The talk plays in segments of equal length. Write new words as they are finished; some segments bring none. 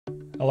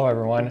Hello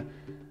everyone,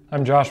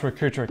 I'm Joshua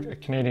Kutryk, a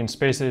Canadian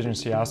Space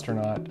Agency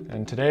astronaut,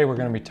 and today we're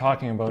going to be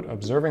talking about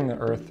observing the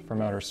Earth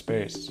from outer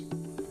space.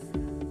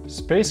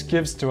 Space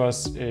gives to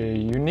us a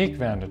unique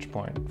vantage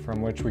point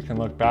from which we can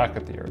look back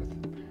at the Earth.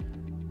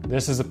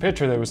 This is a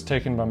picture that was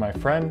taken by my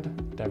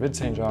friend, David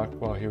St. Jacques,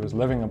 while he was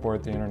living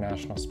aboard the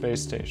International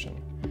Space Station.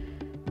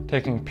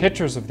 Taking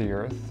pictures of the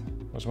Earth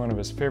was one of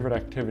his favorite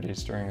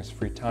activities during his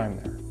free time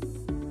there.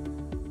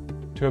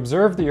 To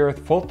observe the Earth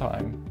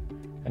full-time,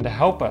 and to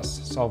help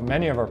us solve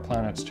many of our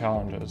planet's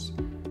challenges,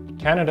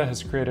 Canada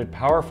has created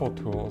powerful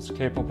tools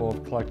capable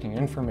of collecting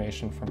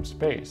information from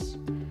space,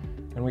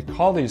 and we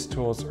call these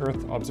tools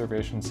Earth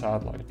observation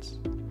satellites.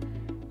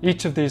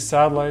 Each of these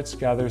satellites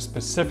gathers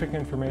specific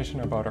information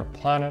about our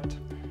planet,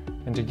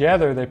 and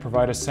together they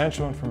provide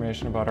essential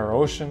information about our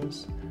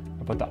oceans,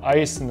 about the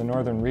ice in the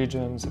northern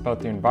regions, about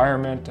the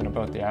environment, and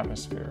about the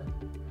atmosphere.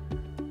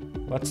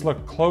 Let's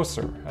look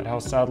closer at how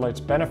satellites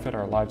benefit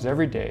our lives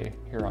every day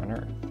here on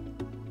Earth.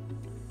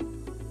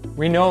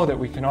 We know that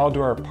we can all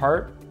do our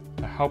part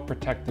to help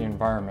protect the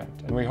environment,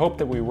 and we hope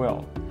that we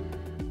will.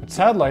 But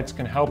satellites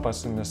can help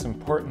us in this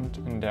important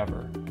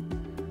endeavor.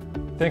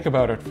 Think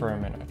about it for a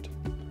minute.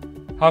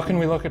 How can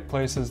we look at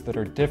places that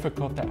are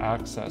difficult to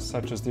access,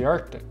 such as the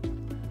Arctic?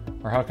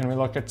 Or how can we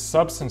look at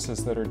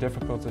substances that are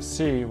difficult to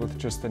see with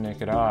just the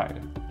naked eye?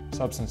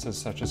 Substances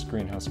such as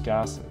greenhouse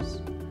gases.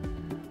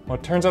 Well,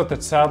 it turns out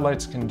that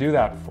satellites can do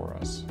that for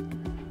us.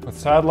 With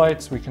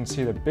satellites, we can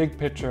see the big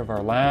picture of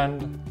our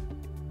land,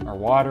 our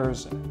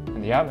waters,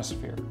 and the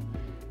atmosphere,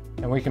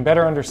 and we can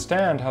better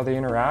understand how they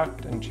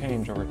interact and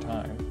change over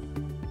time.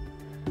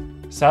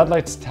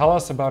 Satellites tell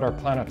us about our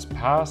planet's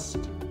past,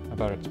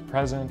 about its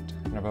present,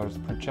 and about its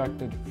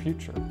projected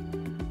future,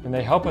 and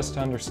they help us to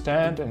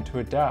understand and to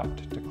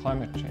adapt to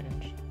climate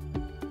change.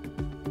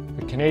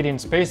 The Canadian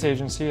Space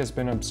Agency has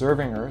been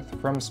observing Earth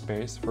from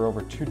space for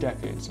over 2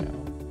 decades now.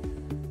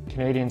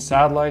 Canadian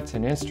satellites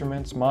and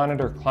instruments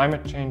monitor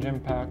climate change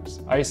impacts,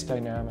 ice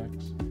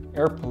dynamics,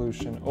 air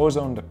pollution,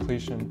 ozone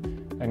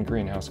depletion, and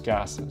greenhouse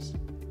gases.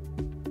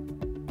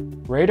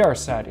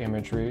 Radar-sat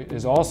imagery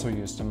is also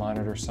used to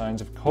monitor signs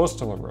of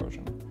coastal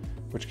erosion,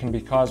 which can be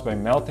caused by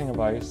melting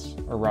of ice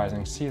or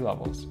rising sea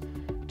levels,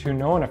 2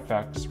 known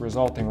effects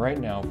resulting right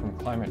now from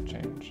climate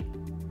change.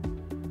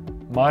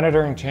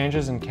 Monitoring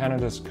changes in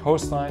Canada's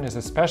coastline is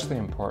especially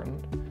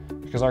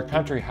important because our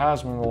country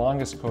has one of the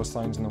longest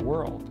coastlines in the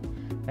world,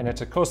 and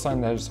it's a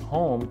coastline that is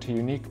home to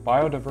unique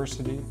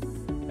biodiversity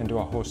and to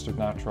a host of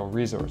natural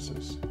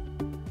resources.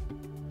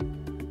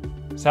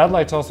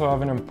 Satellites also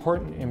have an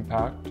important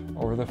impact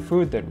over the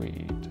food that we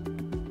eat.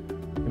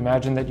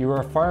 Imagine that you are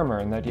a farmer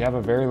and that you have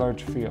a very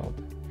large field.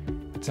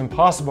 It's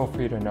impossible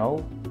for you to know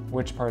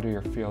which part of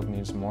your field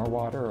needs more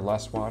water or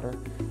less water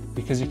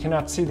because you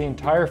cannot see the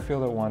entire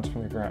field at once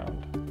from the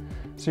ground.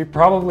 So you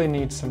probably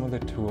need some of the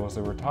tools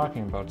that we're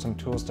talking about, some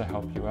tools to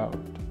help you out.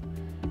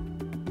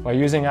 By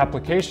using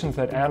applications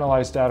that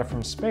analyze data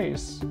from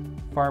space,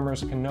 farmers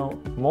can know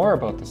more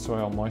about the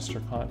soil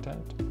moisture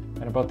content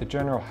and about the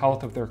general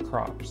health of their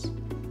crops.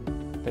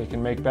 They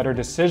can make better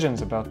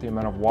decisions about the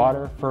amount of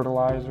water,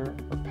 fertilizer,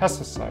 or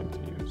pesticide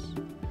to use.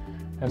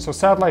 And so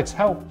satellites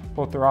help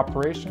both their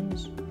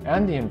operations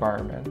and the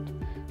environment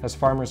as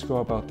farmers go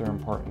about their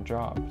important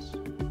jobs.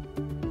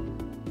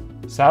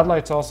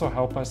 Satellites also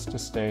help us to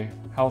stay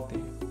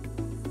healthy.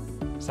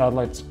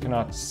 Satellites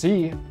cannot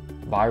see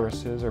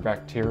viruses or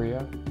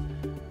bacteria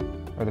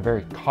or the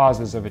very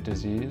causes of a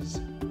disease,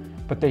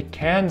 but they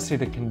can see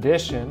the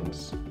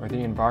conditions or the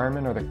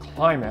environment or the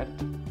climate,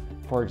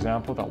 for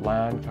example, the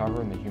land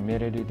cover and the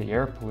humidity, the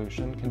air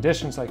pollution,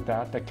 conditions like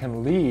that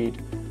can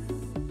lead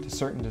to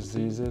certain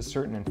diseases,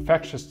 certain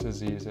infectious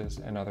diseases,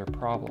 and other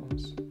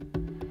problems.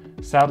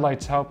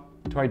 Satellites help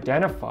to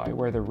identify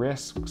where the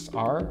risks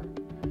are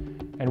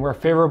and where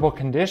favorable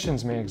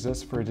conditions may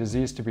exist for a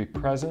disease to be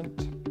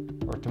present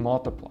or to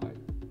multiply.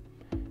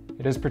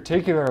 It is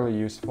particularly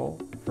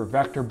useful for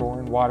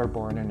vector-borne,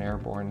 waterborne, and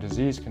airborne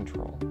disease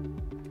control.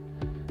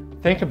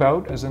 Think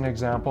about, as an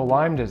example,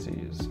 Lyme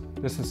disease.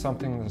 This is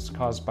something that's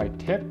caused by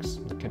ticks.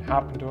 It can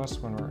happen to us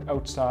when we're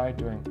outside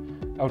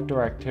doing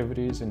outdoor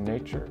activities in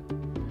nature.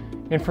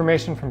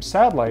 Information from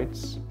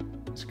satellites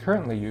is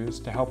currently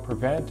used to help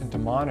prevent and to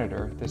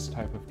monitor this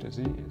type of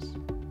disease.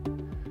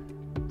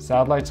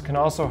 Satellites can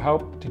also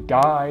help to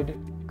guide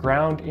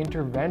ground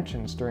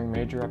interventions during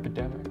major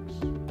epidemics.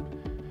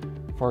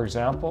 For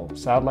example,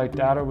 satellite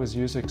data was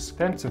used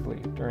extensively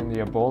during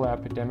the Ebola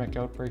epidemic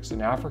outbreaks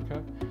in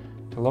Africa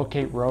to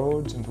locate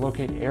roads and to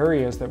locate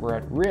areas that were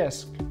at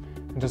risk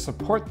and to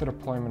support the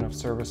deployment of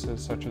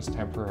services such as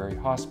temporary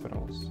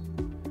hospitals.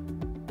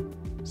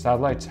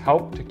 Satellites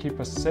help to keep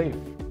us safe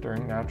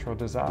during natural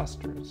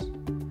disasters,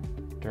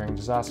 during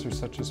disasters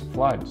such as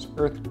floods,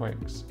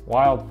 earthquakes,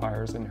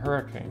 wildfires, and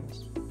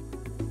hurricanes.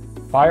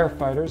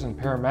 Firefighters and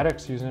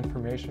paramedics use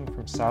information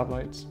from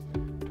satellites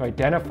to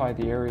identify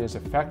the areas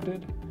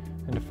affected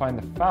and to find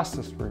the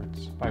fastest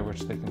routes by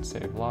which they can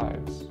save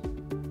lives.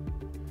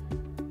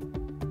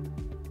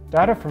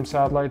 Data from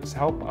satellites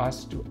help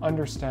us to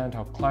understand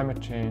how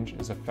climate change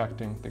is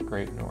affecting the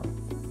Great North.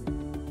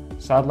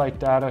 Satellite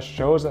data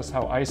shows us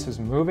how ice is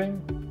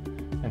moving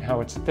and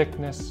how its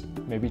thickness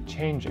may be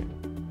changing.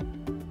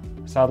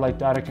 Satellite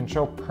data can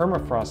show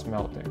permafrost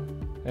melting.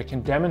 It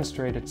can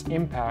demonstrate its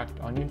impact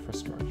on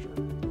infrastructure.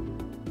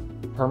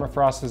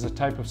 Permafrost is a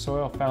type of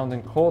soil found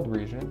in cold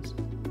regions,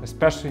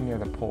 especially near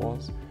the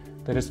poles,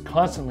 that is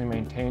constantly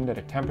maintained at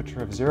a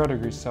temperature of 0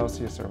 degrees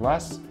Celsius or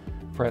less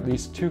for at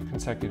least 2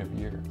 consecutive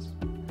years.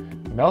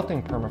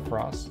 Melting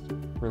permafrost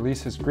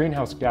releases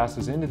greenhouse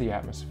gases into the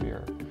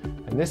atmosphere,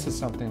 and this is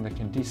something that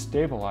can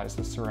destabilize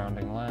the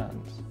surrounding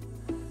lands.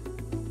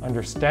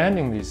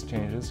 Understanding these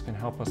changes can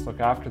help us look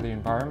after the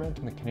environment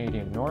in the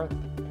Canadian North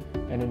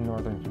and in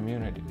northern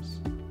communities.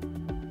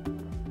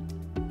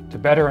 To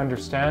better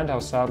understand how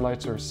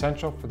satellites are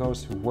essential for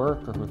those who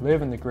work or who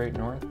live in the Great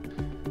North,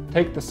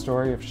 take the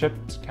story of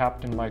ship's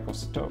Captain Michael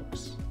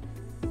Stokes.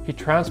 He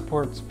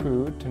transports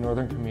food to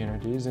northern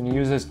communities and he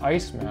uses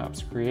ice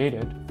maps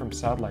created from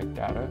satellite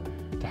data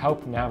to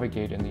help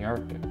navigate in the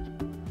Arctic.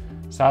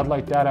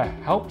 Satellite data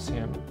helps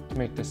him to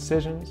make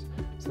decisions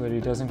so that he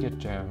doesn't get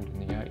jammed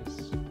in the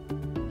ice.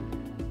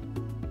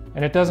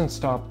 And it doesn't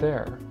stop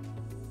there.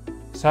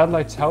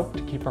 Satellites help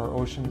to keep our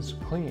oceans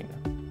clean.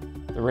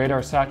 The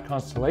RadarSat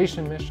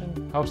Constellation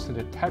mission helps to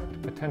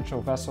detect potential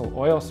vessel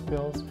oil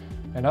spills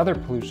and other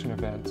pollution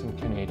events in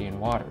Canadian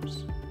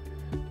waters.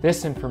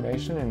 This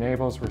information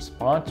enables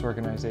response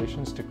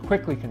organizations to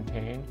quickly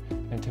contain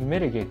and to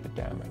mitigate the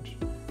damage,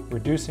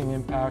 reducing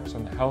impacts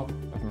on the health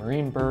of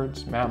marine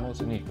birds,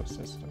 mammals, and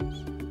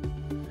ecosystems.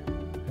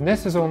 And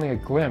this is only a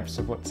glimpse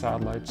of what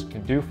satellites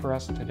can do for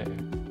us today.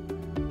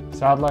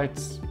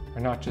 Satellites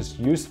are not just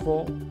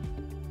useful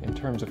in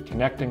terms of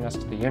connecting us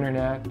to the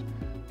internet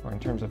or in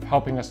terms of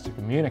helping us to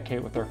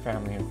communicate with our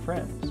family and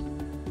friends.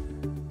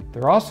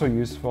 They're also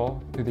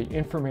useful through the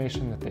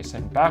information that they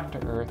send back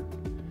to Earth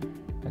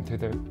and through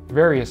the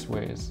various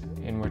ways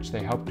in which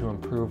they help to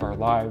improve our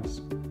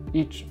lives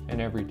each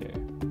and every day.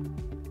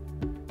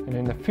 And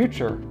in the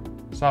future,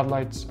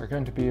 satellites are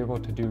going to be able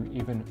to do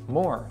even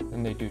more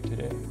than they do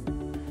today.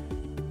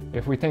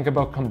 If we think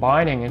about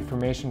combining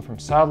information from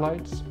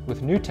satellites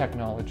with new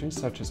technologies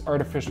such as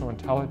artificial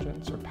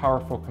intelligence or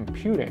powerful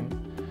computing,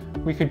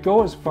 we could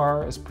go as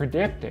far as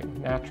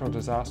predicting natural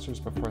disasters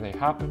before they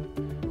happen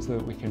so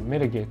that we can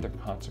mitigate their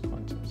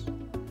consequences.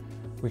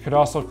 We could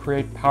also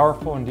create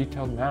powerful and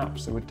detailed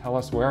maps that would tell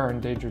us where our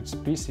endangered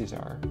species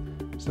are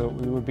so that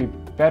we would be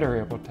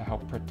better able to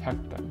help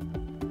protect them.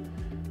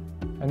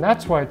 And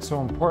that's why it's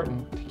so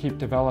important to keep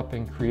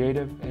developing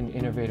creative and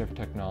innovative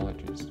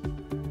technologies.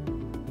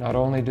 Not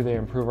only do they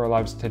improve our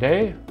lives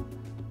today,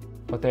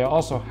 but they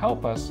also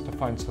help us to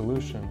find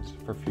solutions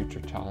for future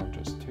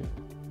challenges too.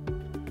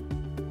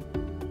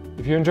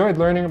 If you enjoyed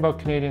learning about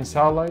Canadian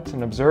satellites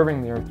and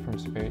observing the Earth from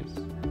space,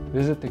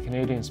 visit the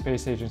Canadian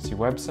Space Agency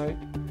website.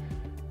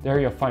 There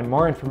you'll find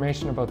more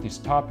information about these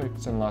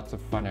topics and lots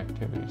of fun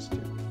activities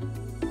too.